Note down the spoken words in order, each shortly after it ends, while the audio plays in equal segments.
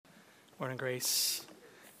Morning, Grace.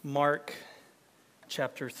 Mark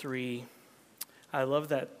chapter 3. I love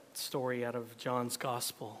that story out of John's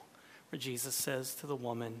Gospel where Jesus says to the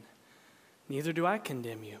woman, "Neither do I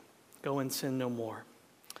condemn you. Go and sin no more."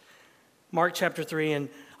 Mark chapter 3, and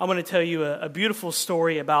I want to tell you a beautiful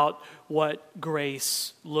story about what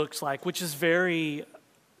grace looks like, which is very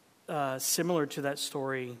similar to that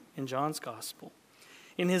story in John's Gospel.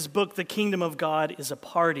 In his book, The Kingdom of God is a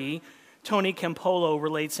Party, Tony Campolo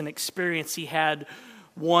relates an experience he had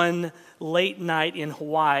one late night in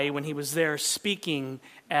Hawaii when he was there speaking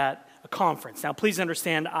at a conference. Now, please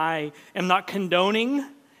understand, I am not condoning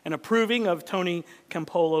and approving of Tony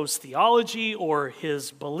Campolo's theology or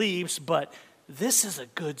his beliefs, but this is a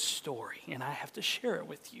good story, and I have to share it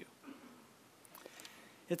with you.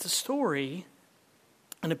 It's a story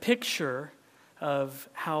and a picture of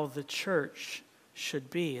how the church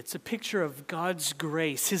should be. It's a picture of God's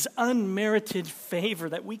grace, His unmerited favor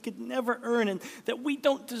that we could never earn and that we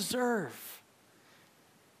don't deserve.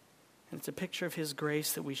 And it's a picture of His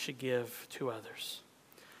grace that we should give to others.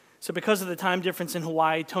 So because of the time difference in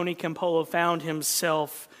Hawaii, Tony Campolo found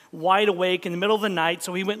himself wide awake in the middle of the night,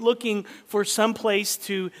 so he went looking for some place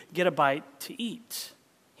to get a bite to eat.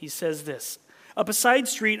 He says this, "Up a side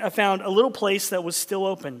street, I found a little place that was still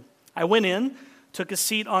open. I went in, took a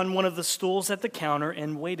seat on one of the stools at the counter,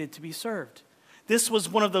 and waited to be served. This was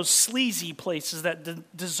one of those sleazy places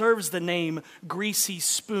that deserves the name Greasy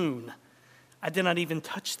Spoon. I did not even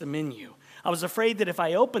touch the menu. I was afraid that if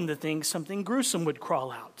I opened the thing, something gruesome would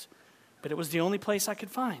crawl out. But it was the only place I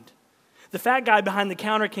could find. The fat guy behind the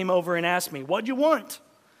counter came over and asked me, 'What'd you want?'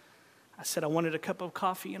 I said I wanted a cup of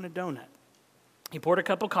coffee and a donut. He poured a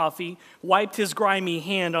cup of coffee, wiped his grimy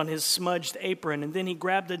hand on his smudged apron, and then he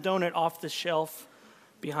grabbed a donut off the shelf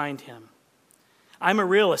behind him. I'm a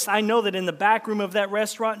realist. I know that in the back room of that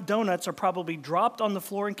restaurant, donuts are probably dropped on the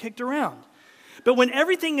floor and kicked around. But when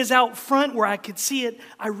everything is out front where I could see it,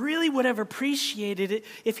 I really would have appreciated it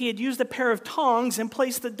if he had used a pair of tongs and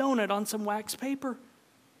placed the donut on some wax paper.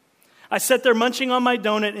 I sat there munching on my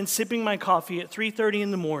donut and sipping my coffee at 3:30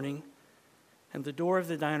 in the morning, and the door of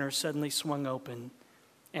the diner suddenly swung open,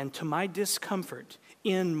 and to my discomfort,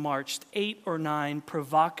 in marched 8 or 9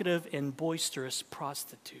 provocative and boisterous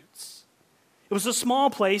prostitutes. It was a small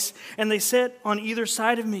place, and they sat on either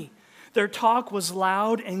side of me. Their talk was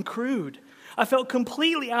loud and crude. I felt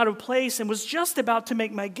completely out of place and was just about to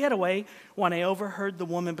make my getaway when I overheard the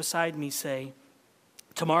woman beside me say,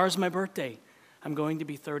 "Tomorrow's my birthday. I'm going to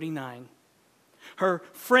be 39. Her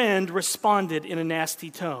friend responded in a nasty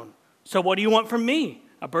tone, "So what do you want from me?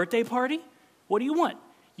 A birthday party? What do you want?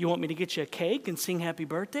 You want me to get you a cake and sing happy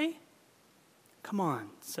birthday?" "Come on,"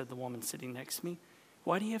 said the woman sitting next to me.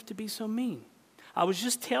 "Why do you have to be so mean? I was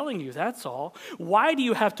just telling you, that's all. Why do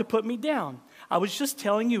you have to put me down? I was just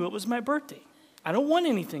telling you it was my birthday. I don't want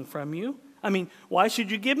anything from you. I mean, why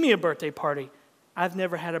should you give me a birthday party? I've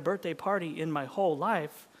never had a birthday party in my whole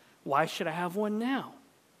life. Why should I have one now?"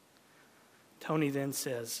 Tony then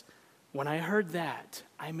says, "When I heard that,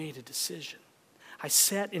 I made a decision. I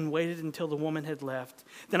sat and waited until the woman had left.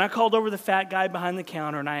 Then I called over the fat guy behind the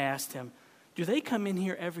counter and I asked him, 'Do they come in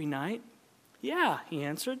here every night?' 'Yeah,' he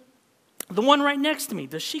answered. 'The one right next to me,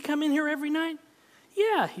 does she come in here every night?'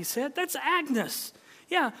 'Yeah,' he said. 'That's Agnes.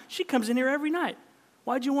 Yeah, she comes in here every night.'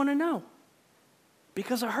 'Why'd you want to know?'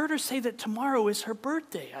 'Because I heard her say that tomorrow is her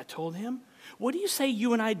birthday,' I told him. 'What do you say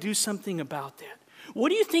you and I do something about that? What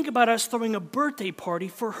do you think about us throwing a birthday party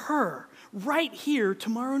for her right here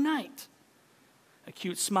tomorrow night?' A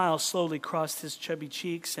cute smile slowly crossed his chubby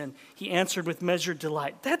cheeks, and he answered with measured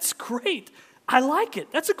delight, 'That's great. I like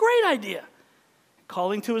it. That's a great idea.'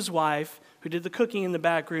 Calling to his wife, who did the cooking in the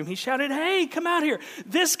back room, he shouted, 'Hey, come out here.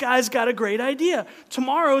 This guy's got a great idea.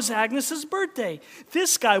 Tomorrow's Agnes's birthday.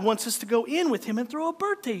 This guy wants us to go in with him and throw a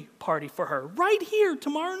birthday party for her right here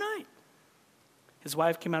tomorrow night.' His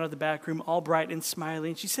wife came out of the back room all bright and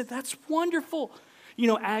smiling, and she said, 'That's wonderful. You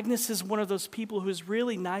know, Agnes is one of those people who is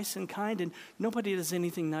really nice and kind, and nobody does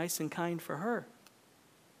anything nice and kind for her.'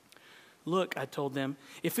 'Look,' I told them,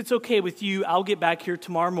 'if it's okay with you, I'll get back here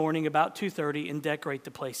tomorrow morning about 2:30 and decorate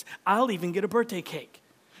the place. I'll even get a birthday cake.'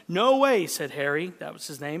 'No way,' said Harry, that was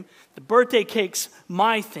his name. 'The birthday cake's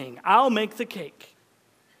my thing. I'll make the cake.'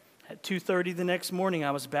 At 2:30 the next morning,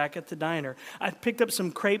 I was back at the diner. I picked up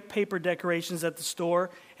some crepe paper decorations at the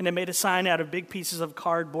store, and I made a sign out of big pieces of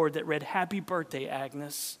cardboard that read, 'Happy Birthday,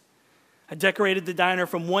 Agnes.' I decorated the diner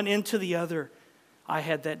from one end to the other. I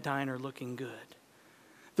had that diner looking good.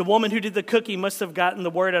 The woman who did the cooking must have gotten the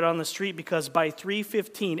word out on the street because by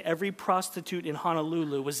 3:15, every prostitute in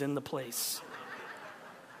Honolulu was in the place.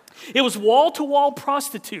 It was wall-to-wall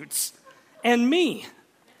prostitutes and me.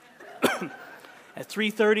 At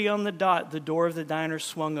 3:30 on the dot, the door of the diner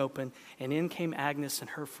swung open, and in came Agnes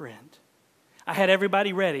and her friend. I had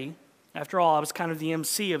everybody ready. After all, I was kind of the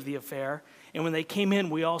MC of the affair, and when they came in,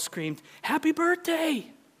 we all screamed, "Happy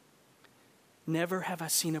birthday!" Never have I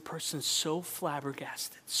seen a person so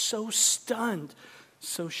flabbergasted, so stunned,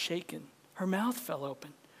 so shaken. Her mouth fell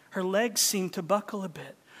open. Her legs seemed to buckle a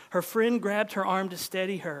bit. Her friend grabbed her arm to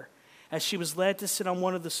steady her. As she was led to sit on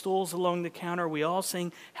one of the stools along the counter, we all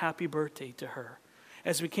sang happy birthday to her.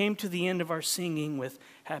 As we came to the end of our singing with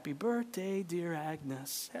happy birthday, dear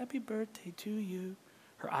Agnes, happy birthday to you,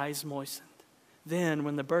 her eyes moistened. Then,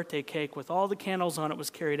 when the birthday cake with all the candles on it was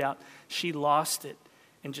carried out, she lost it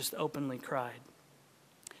and just openly cried.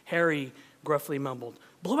 Harry gruffly mumbled,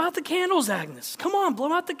 "Blow out the candles, Agnes. Come on,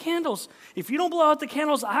 blow out the candles. If you don't blow out the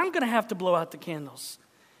candles, I'm going to have to blow out the candles."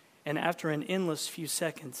 And after an endless few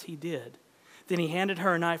seconds, he did. Then he handed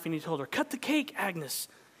her a knife and he told her, "Cut the cake, Agnes.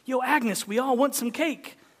 Yo, Agnes, we all want some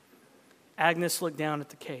cake." Agnes looked down at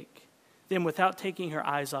the cake. Then, without taking her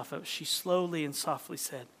eyes off of it, she slowly and softly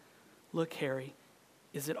said, "Look, Harry,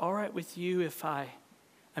 is it all right with you if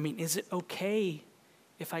is it okay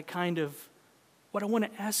if I what I want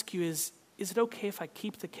to ask you is it okay if I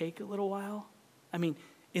keep the cake a little while?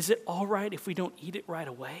 Is it all right if we don't eat it right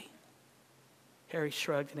away?" Harry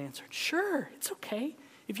shrugged and answered, "Sure, it's okay.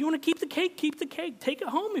 If you want to keep the cake, keep the cake. Take it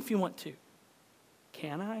home if you want to."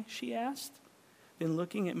 "Can I?" she asked. Then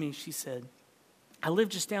looking at me, she said, "I live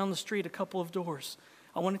just down the street a couple of doors.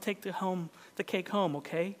 I want to take the cake home,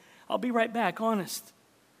 okay? I'll be right back, honest."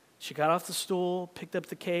 She got off the stool, picked up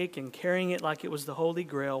the cake, and carrying it like it was the Holy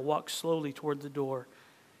Grail, walked slowly toward the door.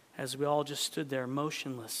 As we all just stood there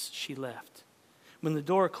motionless, she left. When the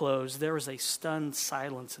door closed, there was a stunned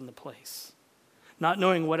silence in the place. Not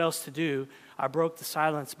knowing what else to do, I broke the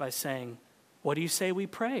silence by saying, "What do you say we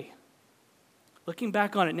pray?" Looking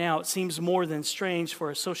back on it now, it seems more than strange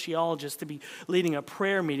for a sociologist to be leading a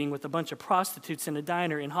prayer meeting with a bunch of prostitutes in a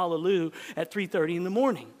diner in Honolulu at 3:30 in the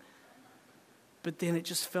morning. But then it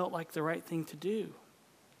just felt like the right thing to do.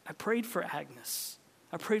 I prayed for Agnes.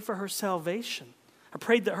 I prayed for her salvation. I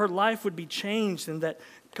prayed that her life would be changed and that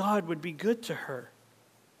God would be good to her.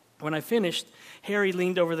 When I finished, Harry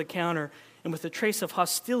leaned over the counter and with a trace of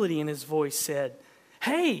hostility in his voice said,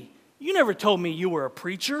 "Hey, you never told me you were a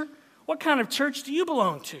preacher. What kind of church do you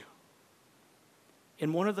belong to?"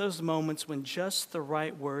 In one of those moments when just the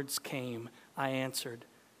right words came, I answered,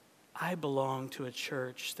 "I belong to a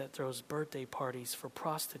church that throws birthday parties for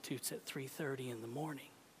prostitutes at 3:30 in the morning."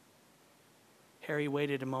 Harry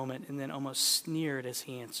waited a moment and then almost sneered as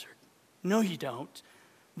he answered, "No, you don't.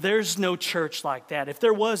 There's no church like that. If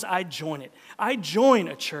there was, I'd join it. I'd join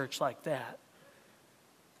a church like that."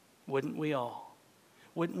 Wouldn't we all?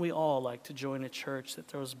 Wouldn't we all like to join a church that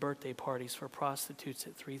throws birthday parties for prostitutes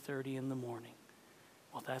at 3:30 in the morning?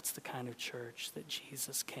 Well, that's the kind of church that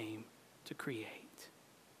Jesus came to create.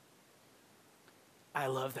 I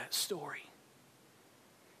love that story.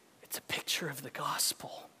 It's a picture of the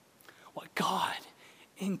gospel. What God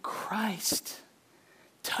in Christ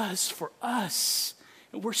does for us.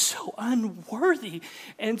 And we're so unworthy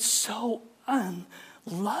and so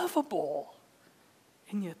unlovable.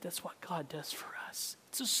 And yet that's what God does for us.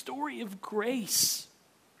 It's a story of grace.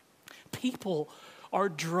 People are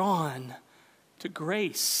drawn to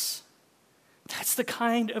grace. That's the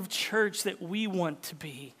kind of church that we want to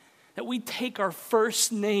be. That we take our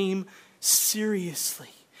first name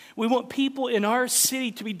seriously. We want people in our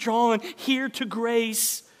city to be drawn here to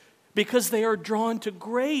grace because they are drawn to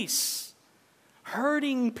grace.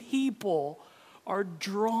 Hurting people are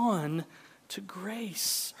drawn to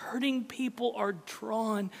grace. Hurting people are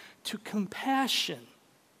drawn to compassion.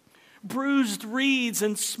 Bruised reeds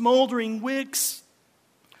and smoldering wicks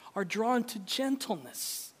are drawn to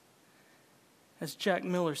gentleness. As Jack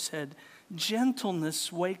Miller said,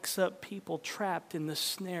 gentleness wakes up people trapped in the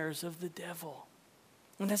snares of the devil.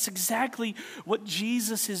 And that's exactly what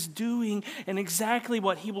Jesus is doing and exactly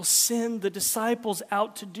what he will send the disciples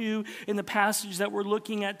out to do in the passage that we're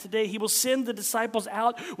looking at today. He will send the disciples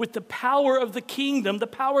out with the power of the kingdom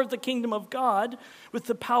of God, with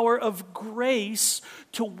the power of grace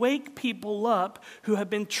to wake people up who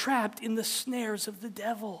have been trapped in the snares of the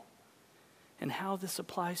devil. And how this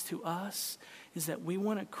applies to us is that we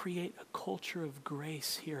want to create a culture of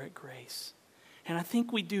grace here at Grace. And I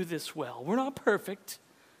think we do this well. We're not perfect,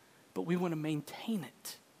 but we want to maintain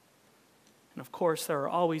it. And of course, there are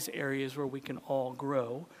always areas where we can all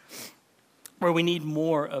grow, where we need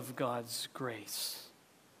more of God's grace.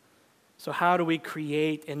 So how do we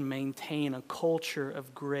create and maintain a culture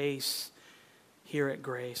of grace here at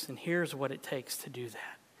Grace? And here's what it takes to do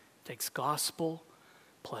that. It takes gospel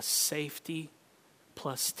plus safety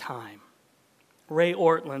plus time. Ray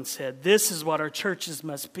Ortlund said, this is what our churches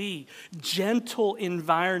must be. Gentle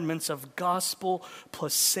environments of gospel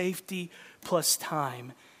plus safety plus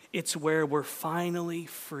time. It's where we're finally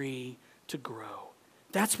free to grow.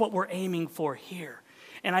 That's what we're aiming for here.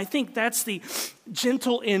 And I think that's the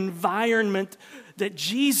gentle environment that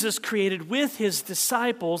Jesus created with his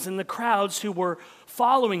disciples and the crowds who were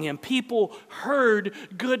following him. People heard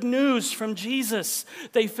good news from Jesus.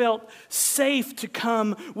 They felt safe to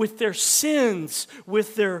come with their sins,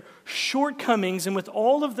 with their shortcomings, and with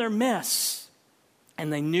all of their mess.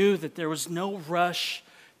 And they knew that there was no rush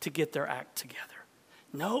to get their act together.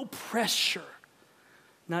 No pressure.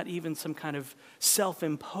 Not even some kind of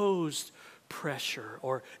self-imposed pressure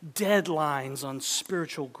or deadlines on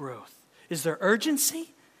spiritual growth. Is there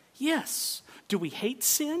urgency? Yes. Do we hate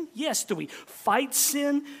sin? Yes. Do we fight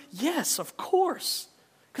sin? Yes, of course.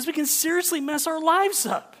 Because we can seriously mess our lives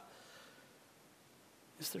up.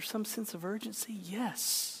 Is there some sense of urgency?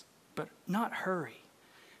 Yes, but not hurry.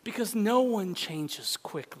 Because no one changes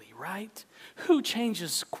quickly, right? Who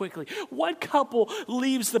changes quickly? What couple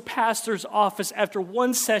leaves the pastor's office after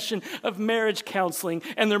one session of marriage counseling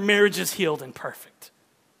and their marriage is healed and perfect?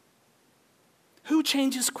 Who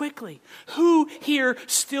changes quickly? Who here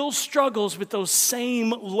still struggles with those same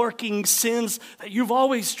lurking sins that you've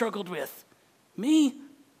always struggled with? Me.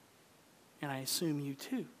 And I assume you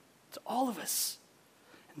too. It's all of us.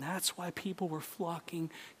 And that's why people were flocking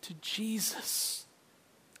to Jesus.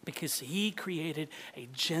 Because he created a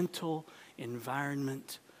gentle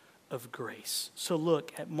environment of grace. So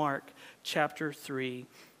look at Mark chapter 3,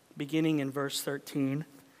 beginning in verse 13,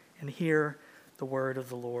 and hear the word of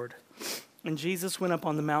the Lord. And Jesus went up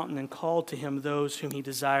on the mountain and called to him those whom he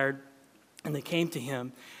desired, and they came to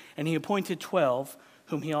him. And he appointed 12,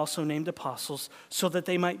 whom he also named apostles, so that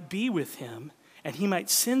they might be with him, and he might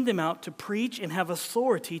send them out to preach and have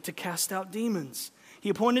authority to cast out demons. He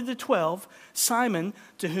appointed the 12, Simon,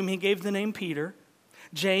 to whom he gave the name Peter,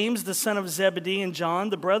 James, the son of Zebedee, and John,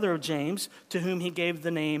 the brother of James, to whom he gave the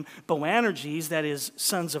name Boanerges, that is,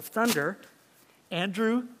 sons of thunder,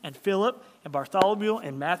 Andrew and Philip and Bartholomew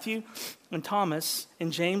and Matthew and Thomas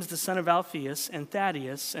and James, the son of Alphaeus, and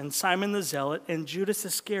Thaddeus and Simon the Zealot and Judas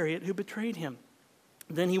Iscariot, who betrayed him.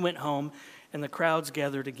 Then he went home, and the crowds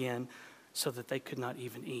gathered again so that they could not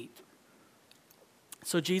even eat.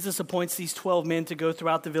 So Jesus appoints these 12 men to go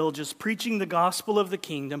throughout the villages, preaching the gospel of the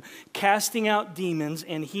kingdom, casting out demons,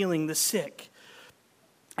 and healing the sick.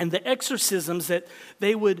 And the exorcisms that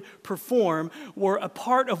they would perform were a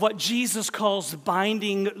part of what Jesus calls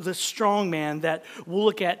binding the strong man that we'll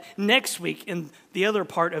look at next week in the other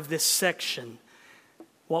part of this section.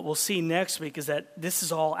 What we'll see next week is that this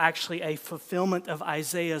is all actually a fulfillment of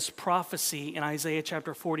Isaiah's prophecy in Isaiah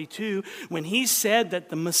chapter 42, when he said that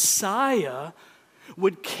the Messiah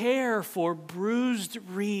would care for bruised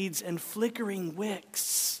reeds and flickering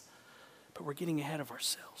wicks. But we're getting ahead of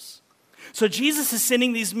ourselves. So Jesus is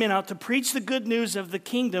sending these men out to preach the good news of the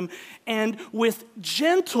kingdom and with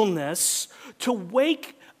gentleness to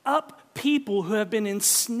wake up people who have been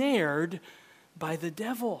ensnared by the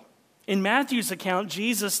devil. In Matthew's account,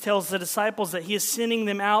 Jesus tells the disciples that he is sending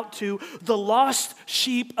them out to the lost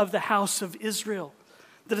sheep of the house of Israel.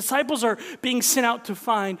 The disciples are being sent out to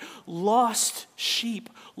find lost sheep,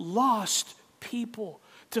 lost people,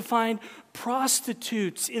 to find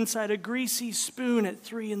prostitutes inside a greasy spoon at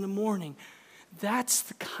 3 a.m. That's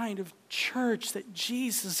the kind of church that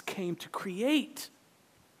Jesus came to create.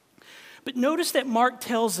 But notice that Mark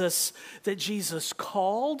tells us that Jesus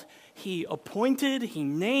called, he appointed, he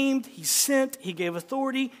named, he sent, he gave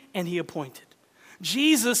authority, and he appointed.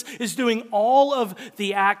 Jesus is doing all of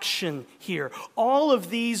the action here. All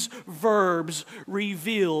of these verbs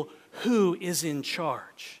reveal who is in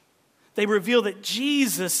charge. They reveal that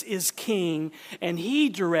Jesus is king and he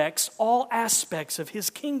directs all aspects of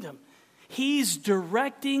his kingdom. He's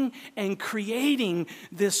directing and creating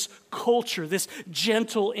this culture, this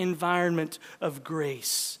gentle environment of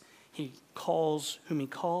grace. He calls whom he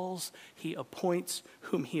calls. He appoints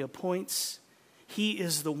whom he appoints. He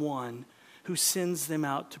is the one who sends them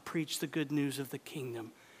out to preach the good news of the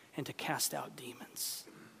kingdom and to cast out demons.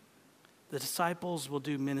 The disciples will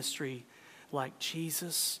do ministry like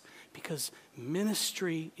Jesus because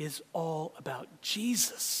ministry is all about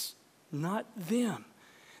Jesus, not them.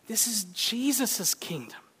 This is Jesus'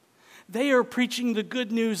 kingdom. They are preaching the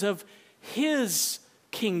good news of his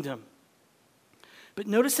kingdom. But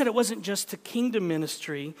notice that it wasn't just to kingdom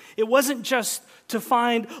ministry. It wasn't just to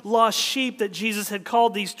find lost sheep that Jesus had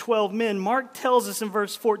called these 12 men. Mark tells us in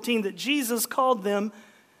verse 14 that Jesus called them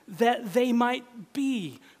that they might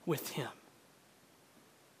be with him.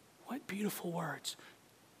 What beautiful words.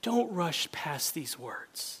 Don't rush past these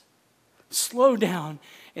words. Slow down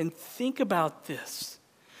and think about this.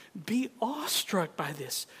 Be awestruck by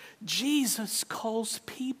this. Jesus calls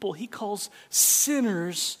people, he calls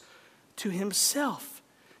sinners to himself.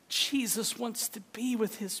 Jesus wants to be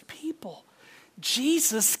with his people.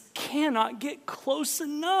 Jesus cannot get close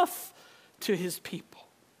enough to his people.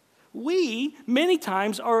 We, many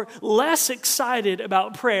times, are less excited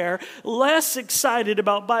about prayer, less excited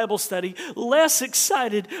about Bible study, less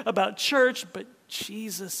excited about church, but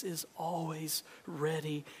Jesus is always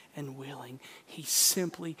ready and willing. He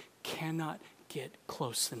simply cannot get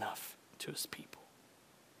close enough to his people.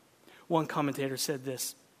 One commentator said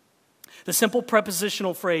this: the simple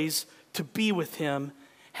prepositional phrase, to be with him,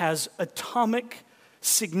 has atomic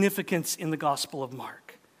significance in the Gospel of Mark.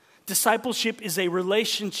 Discipleship is a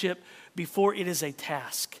relationship before it is a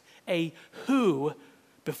task, a who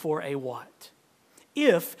before a what.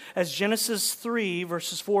 If, as Genesis 3,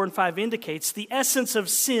 verses 4 and 5 indicates, the essence of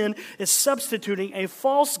sin is substituting a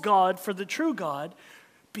false God for the true God,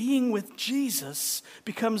 being with Jesus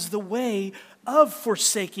becomes the way of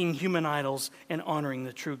forsaking human idols and honoring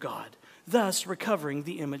the true God, thus recovering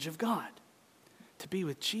the image of God. To be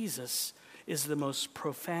with Jesus is the most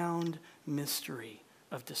profound mystery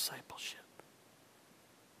of discipleship.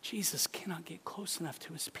 Jesus cannot get close enough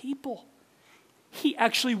to his people. He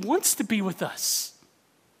actually wants to be with us.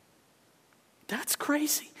 That's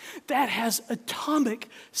crazy. That has atomic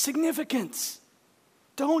significance.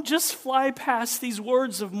 Don't just fly past these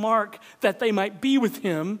words of Mark that they might be with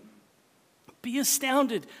him. Be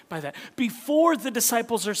astounded by that. Before the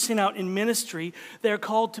disciples are sent out in ministry, they're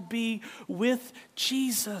called to be with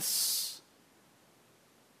Jesus.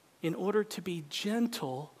 In order to be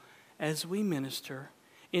gentle as we minister,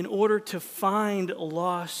 in order to find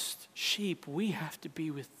lost sheep, we have to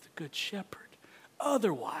be with the Good Shepherd.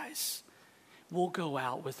 Otherwise, we'll go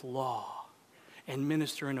out with law and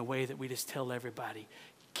minister in a way that we just tell everybody,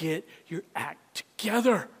 get your act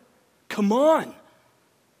together. Come on.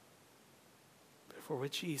 If we're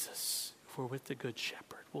with Jesus, if we're with the Good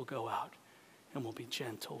Shepherd, we'll go out and we'll be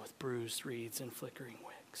gentle with bruised reeds and flickering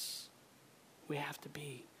wicks. We have to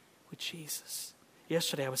be with Jesus.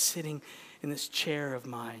 Yesterday I was sitting in this chair of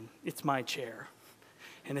mine. It's my chair.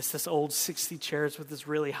 And it's this old 60 chairs with this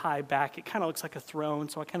really high back. It kind of looks like a throne,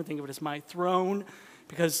 so I kind of think of it as my throne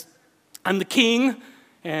because I'm the king,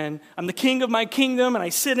 and I'm the king of my kingdom, and I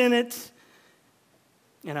sit in it.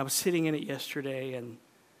 And I was sitting in it yesterday, and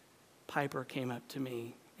Piper came up to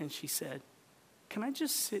me, and she said, "Can I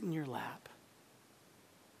just sit in your lap?"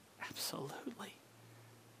 Absolutely.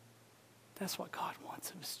 That's what God wants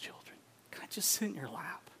of his children. Can I just sit in your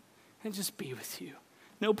lap and just be with you?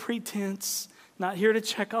 No pretense, not here to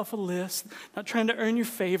check off a list, not trying to earn your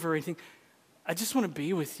favor or anything. I just want to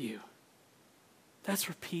be with you. That's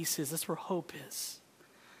where peace is. That's where hope is.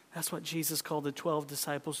 That's what Jesus called the 12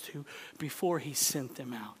 disciples to before he sent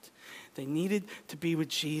them out. They needed to be with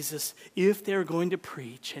Jesus if they were going to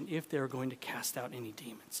preach and if they were going to cast out any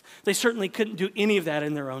demons. They certainly couldn't do any of that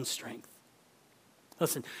in their own strength.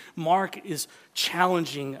 Listen, Mark is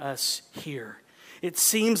challenging us here. It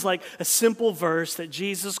seems like a simple verse that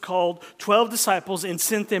Jesus called 12 disciples and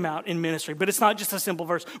sent them out in ministry. But it's not just a simple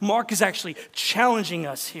verse. Mark is actually challenging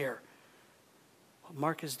us here. What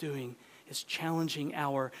Mark is doing is challenging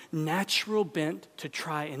our natural bent to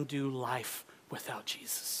try and do life without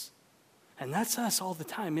Jesus. And that's us all the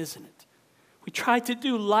time, isn't it? We try to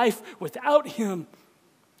do life without him.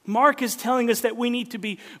 Mark is telling us that we need to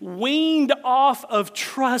be weaned off of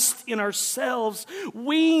trust in ourselves,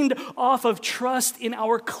 weaned off of trust in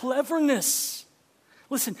our cleverness.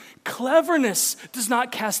 Listen, cleverness does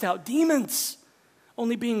not cast out demons.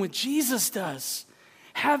 Only being with Jesus does.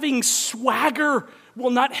 Having swagger will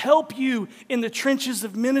not help you in the trenches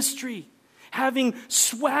of ministry. Having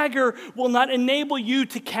swagger will not enable you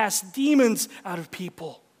to cast demons out of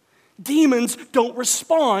people. Demons don't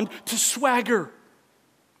respond to swagger.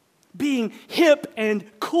 Being hip and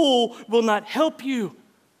cool will not help you.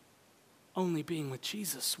 Only being with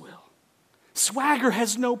Jesus will. Swagger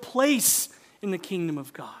has no place in the kingdom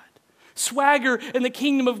of God. Swagger and the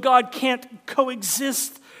kingdom of God can't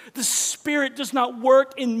coexist. The Spirit does not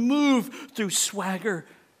work and move through swagger.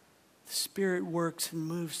 The Spirit works and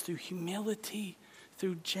moves through humility,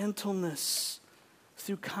 through gentleness,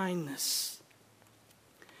 through kindness.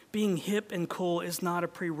 Being hip and cool is not a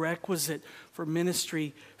prerequisite for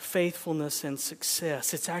ministry, faithfulness, and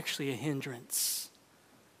success. It's actually a hindrance.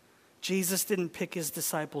 Jesus didn't pick his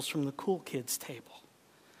disciples from the cool kids' table.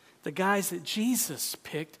 The guys that Jesus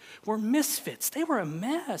picked were misfits. They were a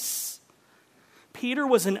mess. Peter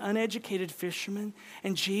was an uneducated fisherman,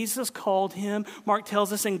 and Jesus called him, Mark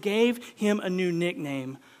tells us, and gave him a new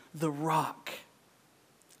nickname, the Rock.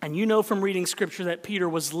 And you know from reading Scripture that Peter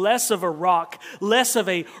was less of a rock, less of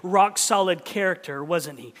a rock-solid character,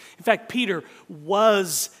 wasn't he? In fact, Peter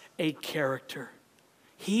was a character.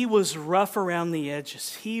 He was rough around the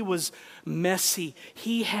edges. He was messy.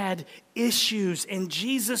 He had issues, and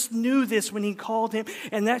Jesus knew this when he called him,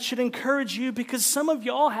 and that should encourage you because some of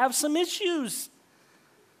y'all have some issues.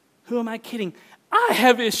 Who am I kidding? I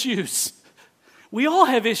have issues. We all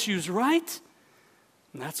have issues, right?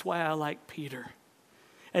 And that's why I like Peter.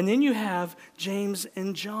 And then you have James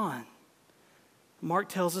and John. Mark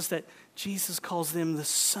tells us that Jesus calls them the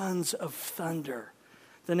sons of thunder.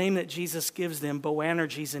 The name that Jesus gives them,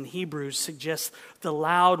 Boanerges in Hebrew, suggests the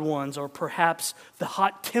loud ones or perhaps the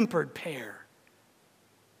hot-tempered pair.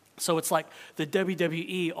 So it's like the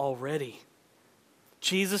WWE already.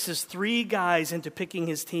 Jesus is 3 guys into picking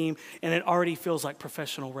his team, and it already feels like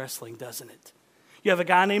professional wrestling, doesn't it? You have a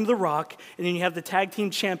guy named The Rock, and then you have the tag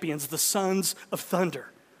team champions, the Sons of Thunder.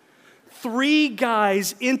 3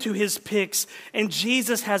 guys into his picks, and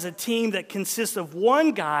Jesus has a team that consists of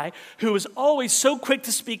one guy who is always so quick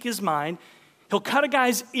to speak his mind. He'll cut a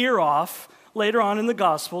guy's ear off later on in the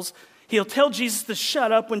Gospels. He'll tell Jesus to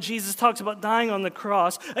shut up when Jesus talks about dying on the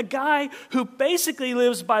cross. A guy who basically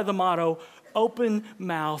lives by the motto, open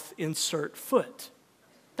mouth, insert foot.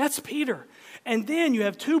 That's Peter. And then you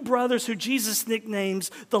have 2 brothers who Jesus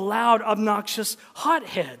nicknames the loud, obnoxious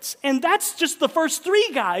hotheads. And that's just the first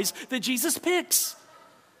 3 guys that Jesus picks.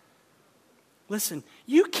 Listen,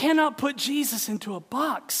 you cannot put Jesus into a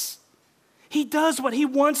box. He does what he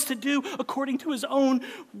wants to do according to his own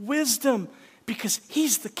wisdom because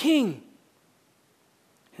he's the king.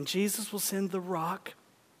 And Jesus will send the Rock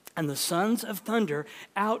and the Sons of Thunder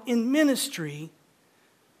out in ministry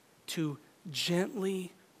to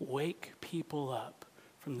gently wake people up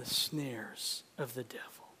from the snares of the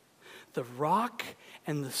devil. The Rock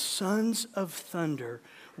and the Sons of Thunder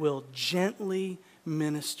will gently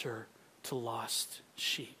minister to lost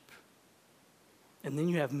sheep. And then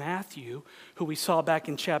you have Matthew, who we saw back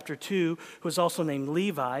in chapter 2, who was also named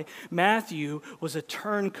Levi. Matthew was a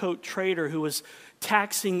turncoat trader who was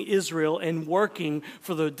taxing Israel and working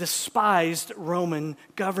for the despised Roman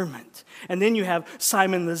government. And then you have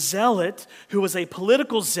Simon the Zealot, who was a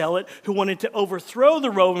political zealot who wanted to overthrow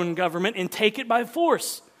the Roman government and take it by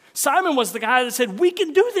force. Simon was the guy that said, we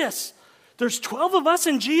can do this. There's 12 of us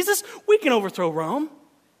and Jesus. We can overthrow Rome.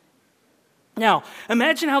 Now,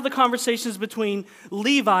 imagine how the conversations between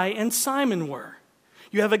Levi and Simon were.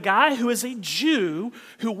 You have a guy who is a Jew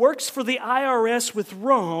who works for the IRS with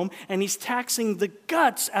Rome, and he's taxing the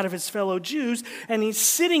guts out of his fellow Jews, and he's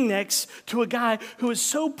sitting next to a guy who is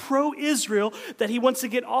so pro-Israel that he wants to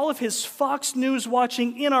get all of his Fox News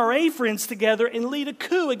watching NRA friends together and lead a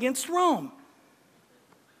coup against Rome.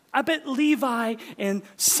 I bet Levi and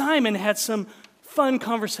Simon had some fun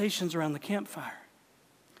conversations around the campfire.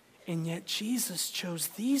 And yet Jesus chose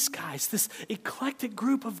these guys, this eclectic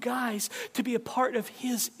group of guys, to be a part of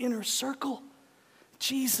his inner circle.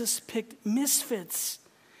 Jesus picked misfits,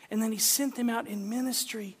 and then he sent them out in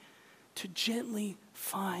ministry to gently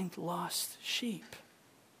find lost sheep.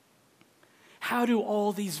 How do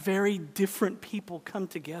all these very different people come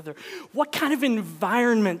together? What kind of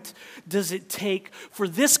environment does it take for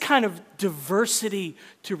this kind of diversity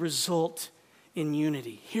to result in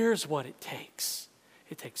unity? Here's what it takes.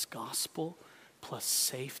 It takes gospel plus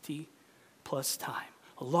safety plus time.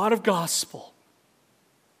 A lot of gospel,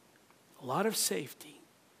 a lot of safety,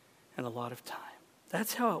 and a lot of time.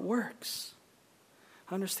 That's how it works.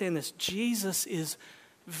 Understand this. Jesus is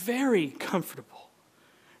very comfortable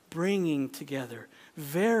bringing together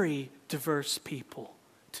very diverse people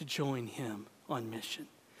to join him on mission.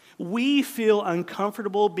 We feel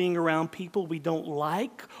uncomfortable being around people we don't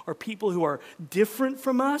like or people who are different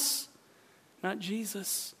from us. Not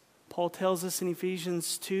Jesus. Paul tells us in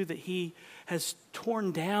Ephesians 2 that he has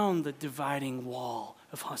torn down the dividing wall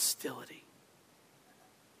of hostility.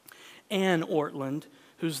 Ann Ortland,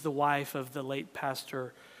 who's the wife of the late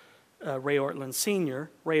pastor Ray Ortland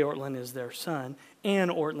Sr., Ray Ortland is their son, Ann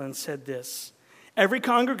Ortland said this: every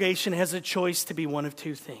congregation has a choice to be one of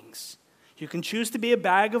 2 things. You can choose to be a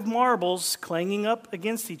bag of marbles clanging up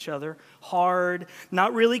against each other, hard,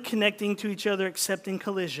 not really connecting to each other except in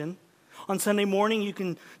collision. On Sunday morning, you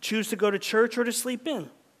can choose to go to church or to sleep in.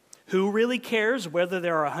 Who really cares whether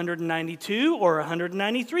there are 192 or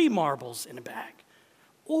 193 marbles in a bag?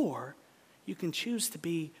 Or you can choose to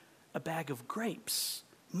be a bag of grapes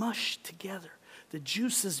mushed together, the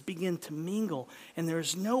juices begin to mingle, and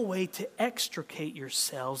there's no way to extricate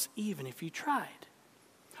yourselves even if you tried.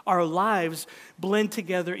 Our lives blend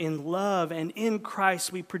together in love, and in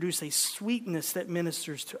Christ we produce a sweetness that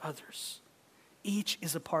ministers to others. Each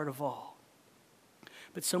is a part of all.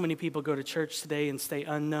 But so many people go to church today and stay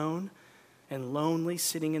unknown and lonely,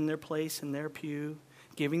 sitting in their place in their pew,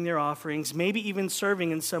 giving their offerings, maybe even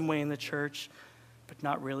serving in some way in the church, but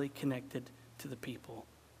not really connected to the people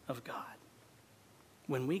of God.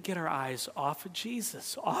 When we get our eyes off of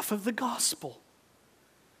Jesus, off of the gospel,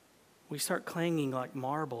 we start clanging like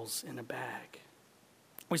marbles in a bag.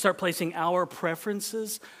 We start placing our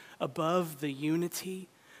preferences above the unity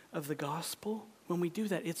of the gospel. When we do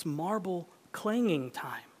that, it's marble clanging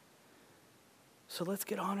time. So let's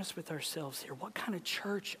get honest with ourselves here. What kind of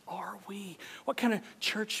church are we? What kind of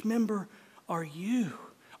church member are you?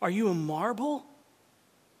 Are you a marble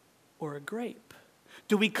or a grape?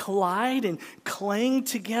 Do we collide and clang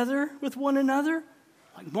together with one another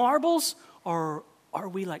like marbles, or are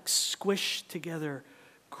we like squished together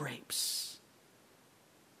grapes?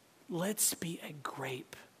 Let's be a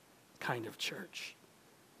grape kind of church.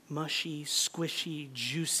 Mushy, squishy,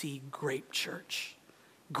 juicy grape church.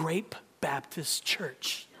 Grape Baptist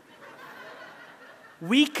Church.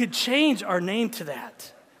 We could change our name to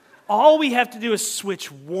that. All we have to do is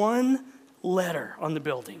switch one letter on the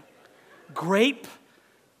building. Grape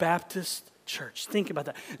Baptist Church. Think about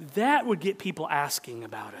that. That would get people asking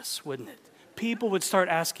about us, wouldn't it? People would start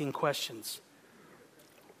asking questions.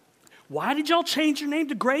 Why did y'all change your name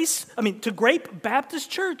to Grape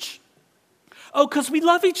Baptist Church? Oh, because we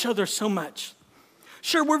love each other so much.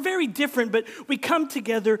 Sure, we're very different, but we come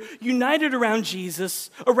together united around Jesus,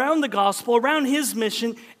 around the gospel, around his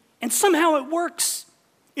mission, and somehow it works.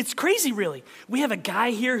 It's crazy, really. We have a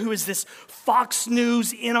guy here who is this Fox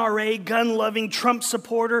News, NRA, gun-loving Trump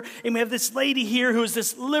supporter, and we have this lady here who is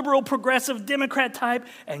this liberal, progressive Democrat type,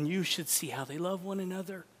 and you should see how they love one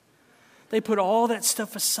another. They put all that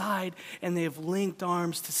stuff aside, and they have linked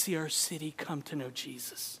arms to see our city come to know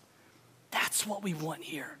Jesus. That's what we want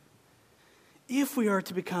here. If we are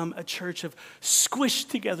to become a church of squished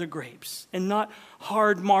together grapes and not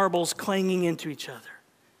hard marbles clanging into each other,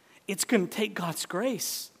 it's going to take God's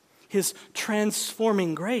grace, his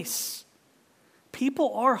transforming grace.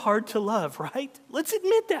 People are hard to love, right? Let's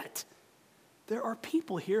admit that. There are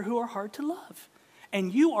people here who are hard to love,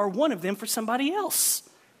 and you are one of them for somebody else,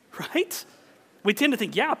 right? We tend to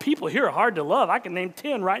think, yeah, people here are hard to love. I can name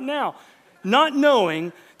 10 right now. Not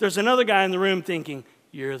knowing there's another guy in the room thinking,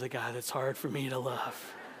 you're the guy that's hard for me to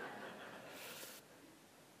love.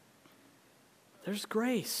 There's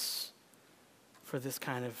grace for this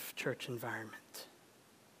kind of church environment.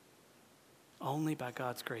 Only by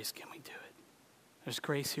God's grace can we do it. There's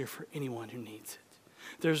grace here for anyone who needs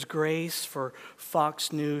it. There's grace for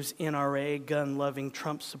Fox News, NRA, gun-loving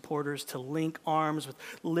Trump supporters to link arms with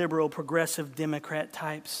liberal, progressive Democrat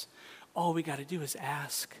types. All we got to do is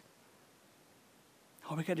ask.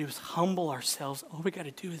 All we got to do is humble ourselves. All we got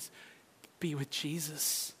to do is be with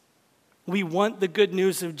Jesus. We want the good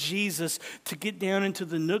news of Jesus to get down into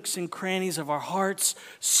the nooks and crannies of our hearts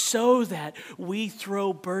so that we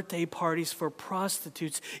throw birthday parties for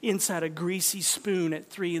prostitutes inside a greasy spoon at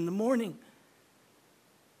 3 a.m.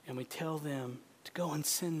 And we tell them to go and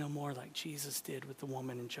sin no more like Jesus did with the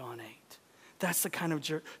woman in John 8. That's the kind of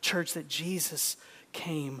church that Jesus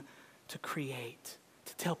came to create.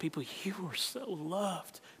 To tell people, you are so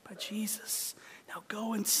loved by Jesus. Now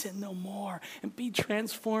go and sin no more and be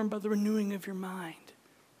transformed by the renewing of your mind.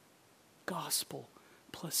 Gospel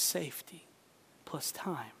plus safety plus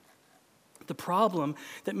time. The problem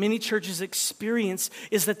that many churches experience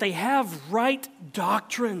is that they have right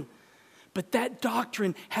doctrine, but that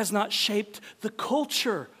doctrine has not shaped the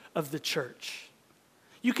culture of the church.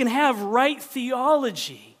 You can have right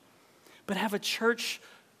theology, but have a church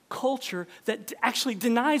culture that actually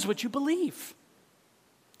denies what you believe.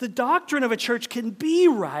 The doctrine of a church can be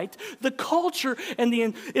right. The culture and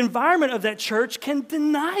the environment of that church can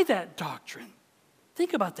deny that doctrine.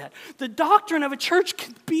 Think about that. The doctrine of a church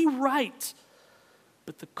can be right,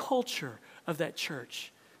 but the culture of that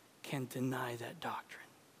church can deny that doctrine.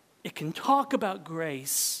 It can talk about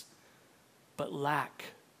grace, but lack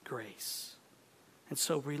grace. And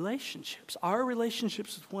so relationships, our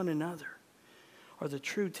relationships with one another, are the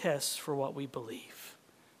true tests for what we believe,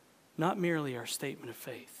 not merely our statement of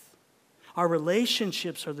faith. Our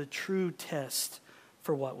relationships are the true test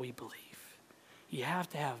for what we believe. You have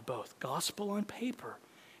to have both gospel on paper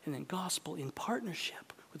and then gospel in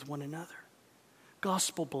partnership with one another.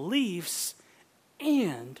 Gospel beliefs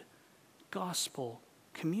and gospel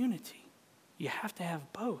community. You have to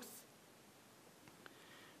have both.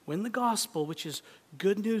 When the gospel, which is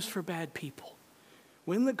good news for bad people,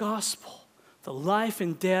 when the gospel, the life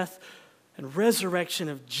and death and resurrection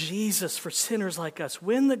of Jesus for sinners like us,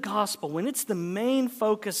 when the gospel, when it's the main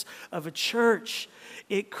focus of a church,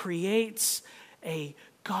 it creates a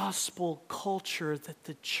gospel culture that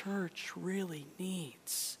the church really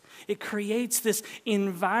needs. It creates this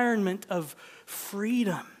environment of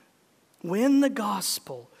freedom. When the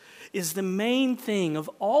gospel is the main thing of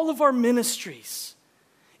all of our ministries,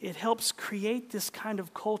 it helps create this kind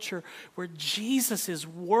of culture where Jesus is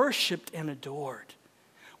worshiped and adored,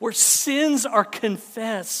 where sins are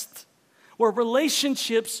confessed, where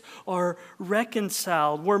relationships are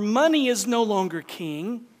reconciled, where money is no longer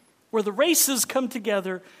king, where the races come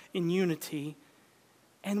together in unity,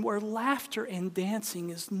 and where laughter and dancing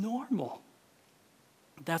is normal.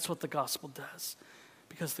 That's what the gospel does,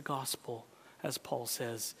 because the gospel, as Paul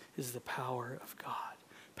says, is the power of God.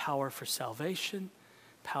 Power for salvation,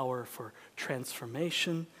 power for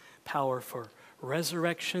transformation, power for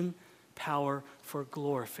resurrection, power for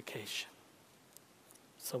glorification.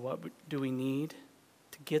 So what do we need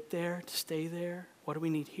to get there, to stay there? What do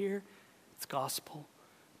we need here? It's gospel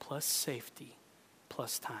plus safety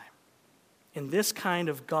plus time. In this kind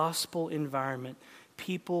of gospel environment,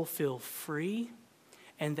 people feel free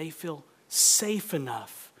and they feel safe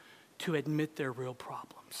enough to admit their real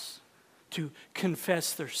problems, to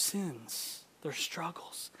confess their sins, their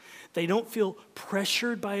struggles. They don't feel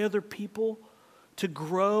pressured by other people to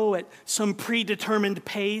grow at some predetermined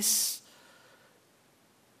pace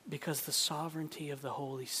because the sovereignty of the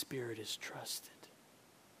Holy Spirit is trusted.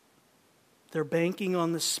 They're banking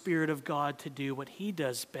on the Spirit of God to do what He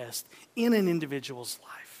does best in an individual's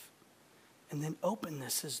life. And then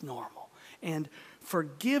openness is normal. And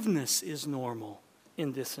forgiveness is normal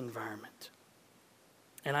in this environment.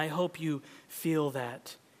 And I hope you feel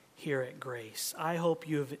that here at Grace. I hope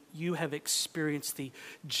you have experienced the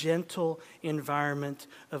gentle environment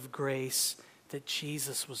of grace that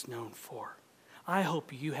Jesus was known for. I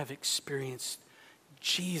hope you have experienced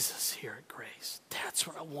Jesus here at Grace. That's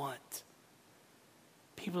what I want.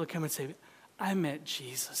 People to come and say, I met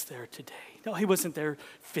Jesus there today. No, He wasn't there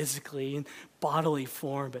physically in bodily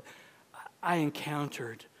form, but I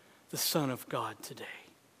encountered the Son of God today.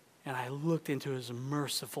 And I looked into His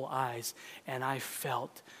merciful eyes, and I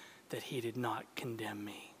felt that He did not condemn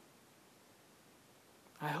me.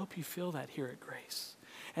 I hope you feel that here at Grace.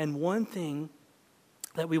 And one thing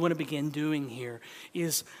that we want to begin doing here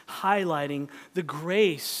is highlighting the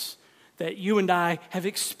grace that you and I have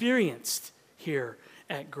experienced here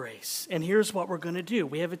at Grace. And here's what we're going to do.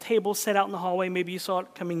 We have a table set out in the hallway. Maybe you saw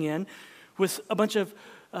it coming in with a bunch of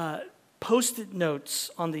Post-it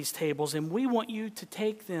notes on these tables, and we want you to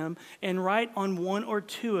take them and write on one or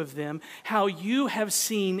two of them how you have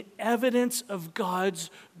seen evidence of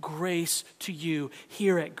God's grace to you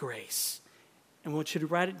here at Grace. And we want you to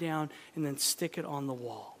write it down and then stick it on the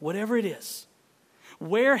wall, whatever it is.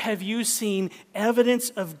 Where have you seen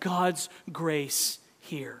evidence of God's grace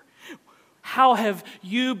here? How have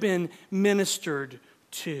you been ministered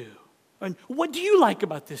to? And what do you like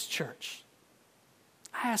about this church?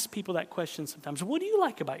 I ask people that question sometimes. What do you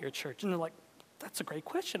like about your church? And they're like, that's a great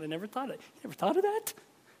question. I never thought of it. You never thought of that?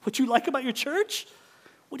 What you like about your church?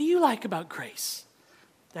 What do you like about Grace?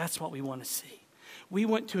 That's what we want to see. We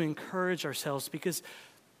want to encourage ourselves because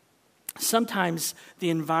sometimes the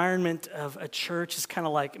environment of a church is kind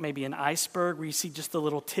of like maybe an iceberg where you see just a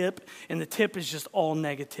little tip, and the tip is just all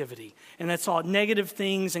negativity. And that's all negative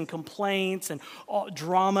things and complaints and all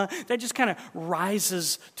drama that just kind of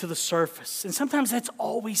rises to the surface. And sometimes that's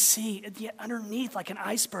all we see. And yet underneath, like an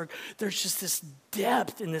iceberg, there's just this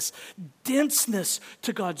depth and this denseness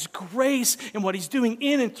to God's grace and what He's doing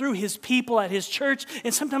in and through His people at His church.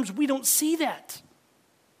 And sometimes we don't see that.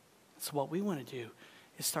 So what we want to do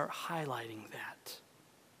is start highlighting that.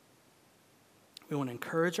 We want to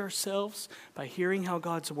encourage ourselves by hearing how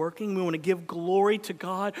God's working. We want to give glory to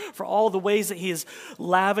God for all the ways that He has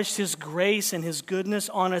lavished His grace and His goodness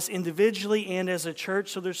on us individually and as a church.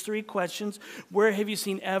 So there's 3 questions. Where have you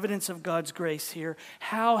seen evidence of God's grace here?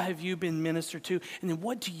 How have you been ministered to? And then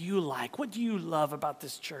what do you like? What do you love about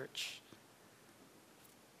this church?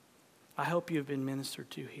 I hope you have been ministered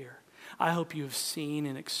to here. I hope you have seen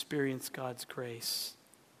and experienced God's grace.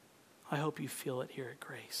 I hope you feel it here at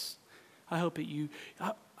Grace. I hope that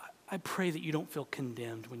I pray that you don't feel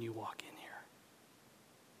condemned when you walk in here.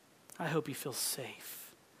 I hope you feel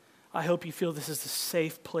safe. I hope you feel this is a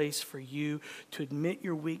safe place for you to admit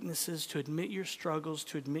your weaknesses, to admit your struggles,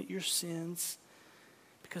 to admit your sins,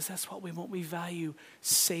 because that's what we want. We value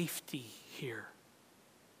safety here.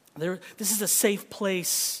 This is a safe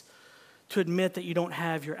place to admit that you don't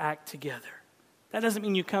have your act together. That doesn't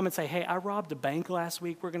mean you come and say, hey, I robbed a bank last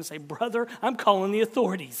week. We're going to say, brother, I'm calling the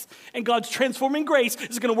authorities. And God's transforming grace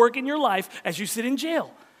is going to work in your life as you sit in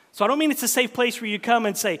jail. So I don't mean it's a safe place where you come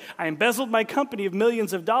and say, I embezzled my company of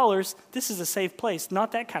millions of dollars. This is a safe place.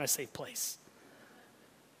 Not that kind of safe place.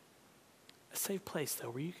 A safe place, though,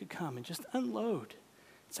 where you could come and just unload.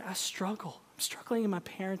 Say, I struggle. I'm struggling in my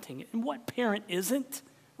parenting. And what parent isn't?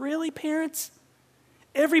 Really, parents?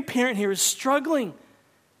 Every parent here is struggling.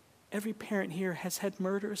 Every parent here has had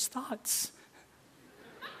murderous thoughts.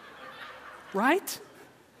 Right?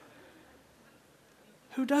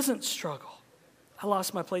 Who doesn't struggle? I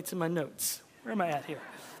lost my plates and my notes. Where am I at here?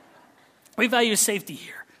 We value safety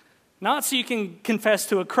here. Not so you can confess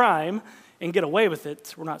to a crime and get away with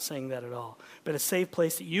it. We're not saying that at all. But a safe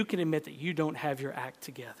place that you can admit that you don't have your act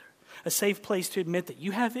together. A safe place to admit that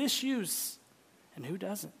you have issues. And who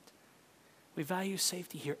doesn't? We value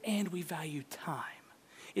safety here, and we value time.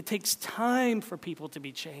 It takes time for people to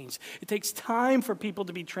be changed. It takes time for people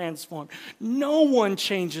to be transformed. No one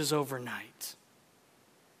changes overnight.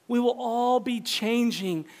 We will all be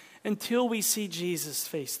changing until we see Jesus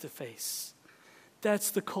face to face.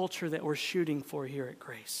 That's the culture that we're shooting for here at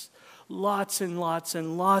Grace. Lots and lots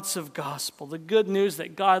and lots of gospel. The good news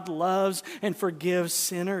that God loves and forgives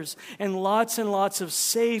sinners. And lots of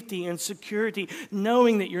safety and security,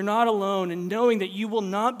 knowing that you're not alone and knowing that you will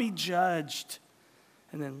not be judged.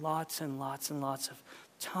 And then lots and lots and lots of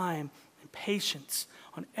time and patience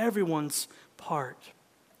on everyone's part,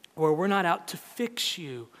 where we're not out to fix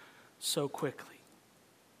you so quickly.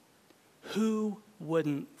 Who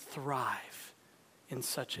wouldn't thrive in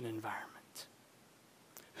such an environment?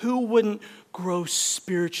 Who wouldn't grow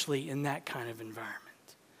spiritually in that kind of environment?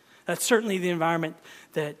 That's certainly the environment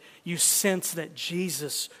that you sense that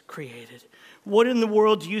Jesus created. What in the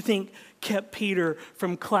world do you think kept Peter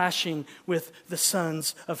from clashing with the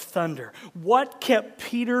sons of thunder? What kept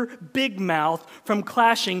Peter Big Mouth from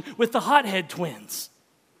clashing with the hothead twins?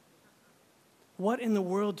 What in the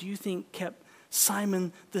world do you think kept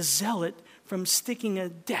Simon the Zealot from sticking a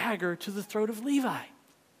dagger to the throat of Levi?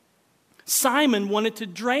 Simon wanted to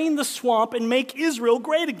drain the swamp and make Israel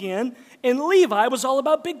great again, and Levi was all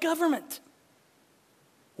about big government.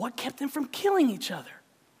 What kept them from killing each other?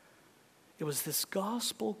 It was this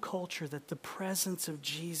gospel culture that the presence of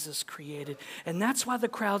Jesus created. And that's why the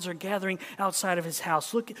crowds are gathering outside of his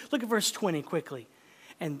house. Look at verse 20 quickly.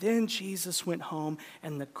 And then Jesus went home,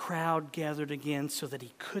 and the crowd gathered again so that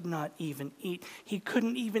he could not even eat. He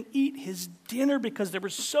couldn't even eat his dinner because there were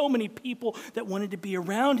so many people that wanted to be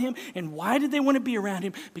around him. And why did they want to be around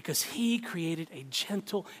him? Because he created a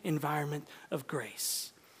gentle environment of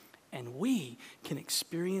grace. And we can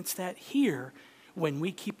experience that here when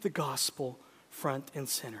we keep the gospel front and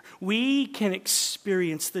center. We can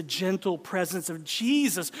experience the gentle presence of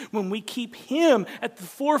Jesus when we keep him at the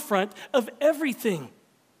forefront of everything.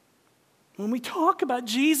 When we talk about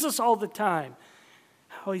Jesus all the time,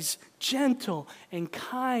 how he's gentle and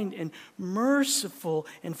kind and merciful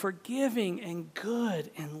and forgiving and good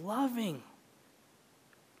and loving.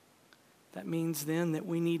 That means then that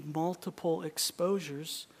we need multiple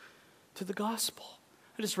exposures to the gospel.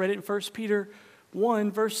 I just read it in 1 Peter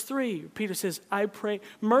 1, verse 3. Peter says, I pray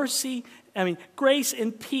grace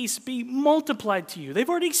and peace be multiplied to you. They've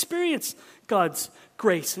already experienced God's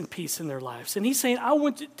grace and peace in their lives. And he's saying, I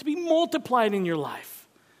want it to be multiplied in your life.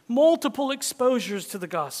 Multiple exposures to the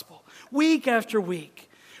gospel, week after week.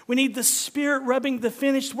 We need the Spirit rubbing the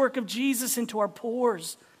finished work of Jesus into our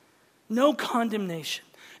pores. No condemnation,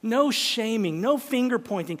 no shaming, no finger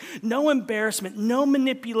pointing, no embarrassment, no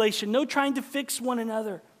manipulation, no trying to fix one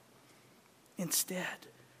another. Instead,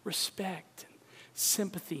 respect and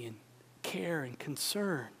sympathy and care and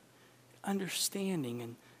concern, understanding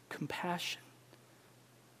and compassion,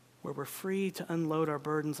 where we're free to unload our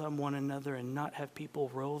burdens on one another and not have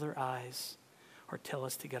people roll their eyes or tell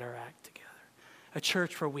us to get our act together. A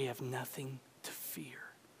church where we have nothing to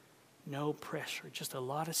fear, no pressure, just a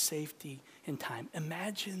lot of safety and time.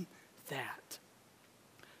 Imagine that.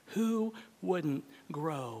 Who wouldn't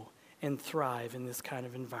grow and thrive in this kind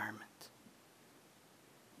of environment?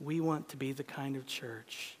 We want to be the kind of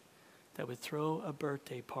church that would throw a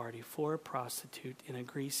birthday party for a prostitute in a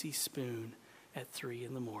greasy spoon at 3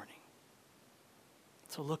 a.m.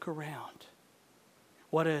 So look around.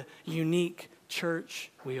 What a unique church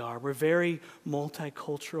we are. We're very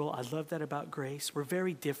multicultural. I love that about Grace. We're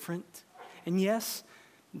very different. And yes,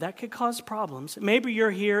 that could cause problems. Maybe you're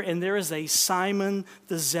here and there is a Simon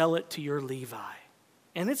the Zealot to your Levi.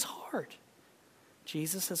 And it's hard.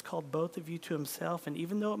 Jesus has called both of you to himself, and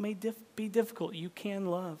even though it may be difficult, you can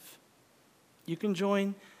love. You can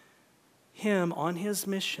join him on his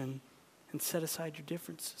mission and set aside your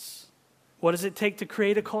differences. What does it take to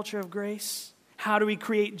create a culture of grace? How do we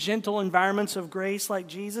create gentle environments of grace like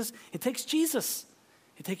Jesus? It takes Jesus.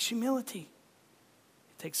 It takes humility.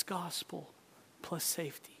 It takes gospel plus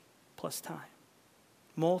safety plus time.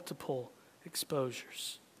 Multiple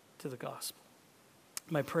exposures to the gospel.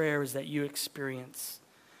 My prayer is that you experience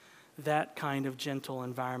that kind of gentle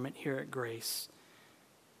environment here at Grace,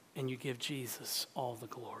 and you give Jesus all the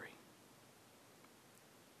glory.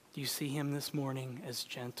 Do you see him this morning as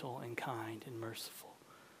gentle and kind and merciful?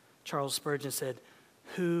 Charles Spurgeon said,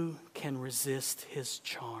 "Who can resist his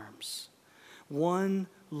charms? One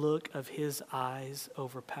look of his eyes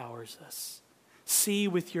overpowers us. See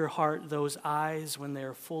with your heart those eyes when they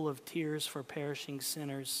are full of tears for perishing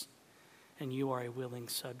sinners, and you are a willing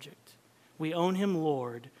subject. We own him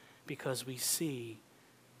Lord because we see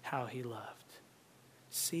how he loved."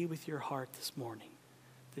 See with your heart this morning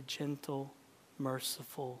the gentle,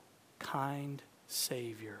 merciful, kind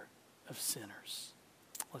Savior of sinners.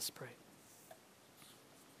 Let's pray.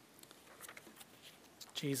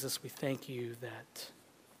 Jesus, we thank you that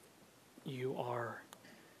you are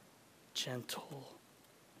gentle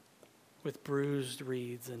with bruised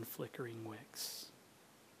reeds and flickering wicks.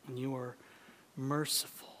 And you are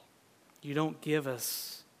merciful. You don't give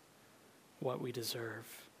us what we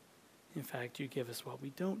deserve. In fact, you give us what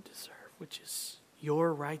we don't deserve, which is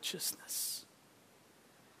your righteousness.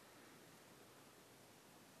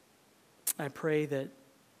 I pray that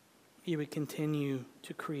you would continue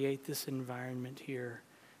to create this environment here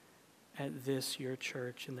at this, your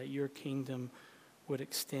church, and that your kingdom would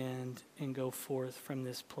extend and go forth from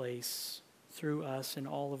this place through us and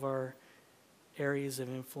all of our areas of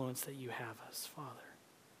influence that you have us, Father.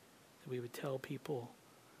 That we would tell people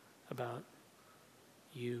about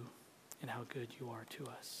you and how good you are to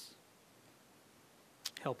us.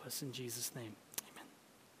 Help us in Jesus' name.